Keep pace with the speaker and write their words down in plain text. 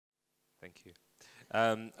Thank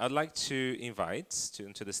you. I'd like to invite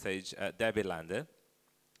to the stage Debbie Lander,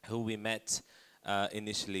 who we met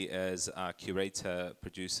initially as a curator,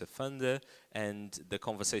 producer, funder, and the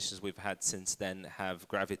conversations we've had since then have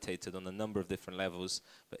gravitated on a number of different levels,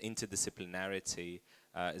 but interdisciplinarity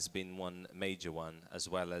has been one major one, as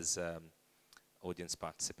well as audience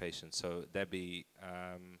participation. So Debbie,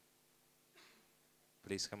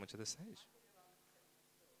 please come onto the stage.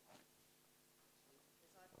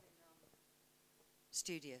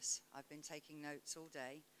 Studious. I've been taking notes all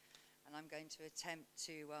day, and I'm going to attempt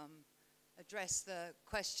to address the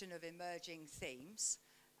question of emerging themes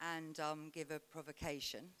and give a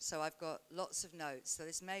provocation. So I've got lots of notes, so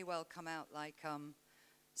this may well come out like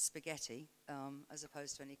spaghetti as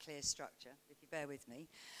opposed to any clear structure, if you bear with me.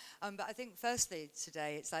 But I think firstly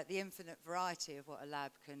today it's like the infinite variety of what a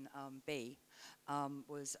lab can be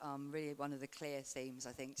was really one of the clear themes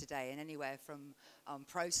I think today, and anywhere from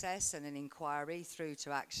process and an inquiry through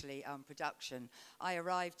to actually production. I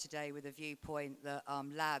arrived today with a viewpoint that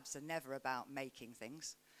labs are never about making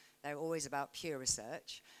things. They're always about pure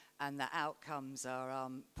research, and the outcomes are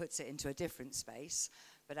puts it into a different space.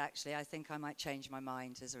 But actually I think I might change my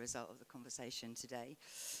mind as a result of the conversation today.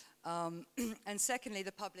 And secondly,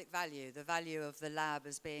 the public value, the value of the lab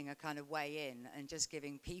as being a kind of way in and just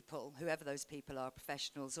giving people, whoever those people are,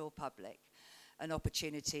 professionals or public, an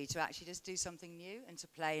opportunity to actually just do something new and to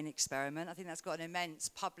play and experiment. I think that's got an immense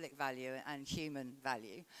public value and human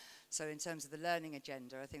value. So in terms of the learning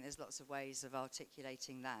agenda, I think there's lots of ways of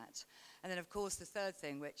articulating that. And then of course the third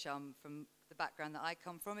thing, which from the background that I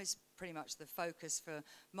come from, is pretty much the focus for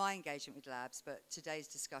my engagement with labs, but today's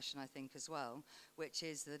discussion I think as well, which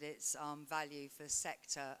is that it's value for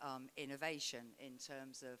sector innovation in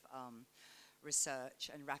terms of research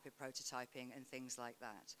and rapid prototyping and things like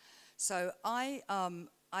that. So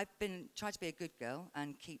I've been trying to be a good girl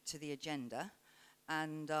and keep to the agenda,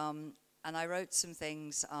 and I wrote some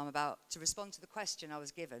things to respond to the question I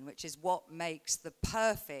was given, which is what makes the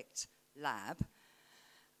perfect lab.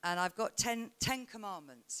 And I've got 10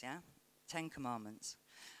 commandments, yeah? 10 commandments.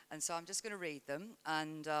 And so I'm just going to read them.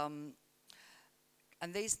 And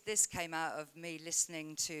this came out of me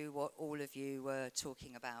listening to what all of you were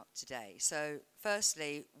talking about today. So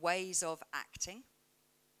firstly, ways of acting.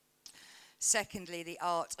 Secondly, the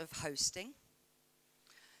art of hosting.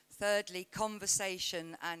 Thirdly,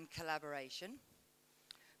 conversation and collaboration.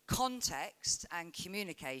 Context and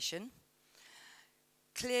communication.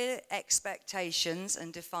 Clear expectations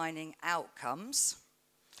and defining outcomes,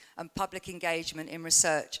 and public engagement in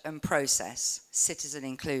research and process, citizen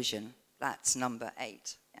inclusion. That's number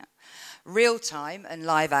 8. Yeah. Real time and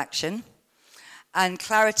live action, and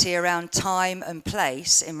clarity around time and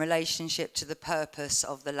place in relationship to the purpose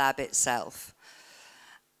of the lab itself.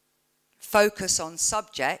 Focus on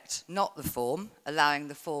subject, not the form, allowing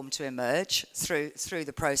the form to emerge through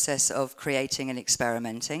the process of creating and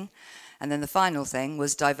experimenting. And then the final thing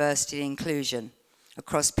was diversity and inclusion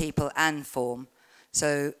across people and form.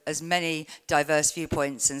 So as many diverse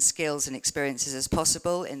viewpoints and skills and experiences as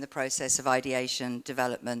possible in the process of ideation,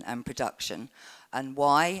 development and production. And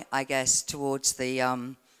why? I guess towards the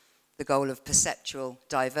goal of perceptual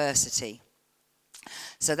diversity.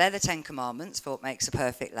 So they're the 10 commandments for what makes a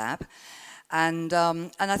perfect lab. And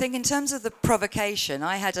I think in terms of the provocation,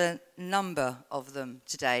 I had a number of them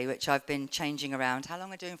today, which I've been changing around. How long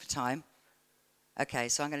am I doing for time? Okay,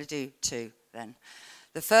 so I'm going to do 2 then.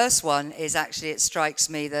 The first one is actually, it strikes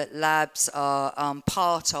me that labs are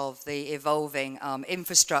part of the evolving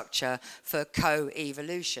infrastructure for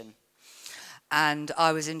co-evolution. And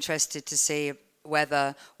I was interested to see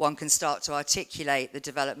whether one can start to articulate the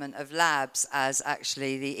development of labs as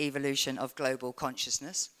actually the evolution of global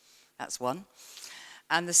consciousness. That's one.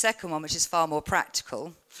 And the second one, which is far more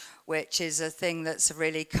practical, which is a thing that's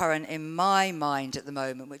really current in my mind at the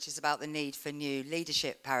moment, which is about the need for new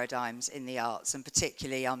leadership paradigms in the arts, and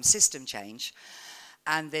particularly system change,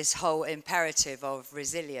 and this whole imperative of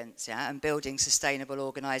resilience, yeah, and building sustainable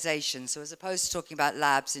organizations. So as opposed to talking about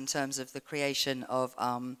labs in terms of the creation of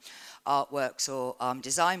artworks or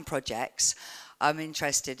design projects, I'm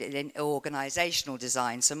interested in organizational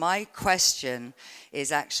design. So my question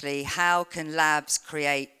is actually, how can labs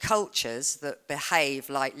create cultures that behave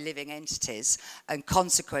like living entities and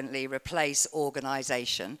consequently replace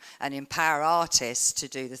organization and empower artists to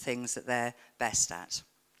do the things that they're best at?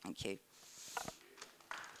 Thank you.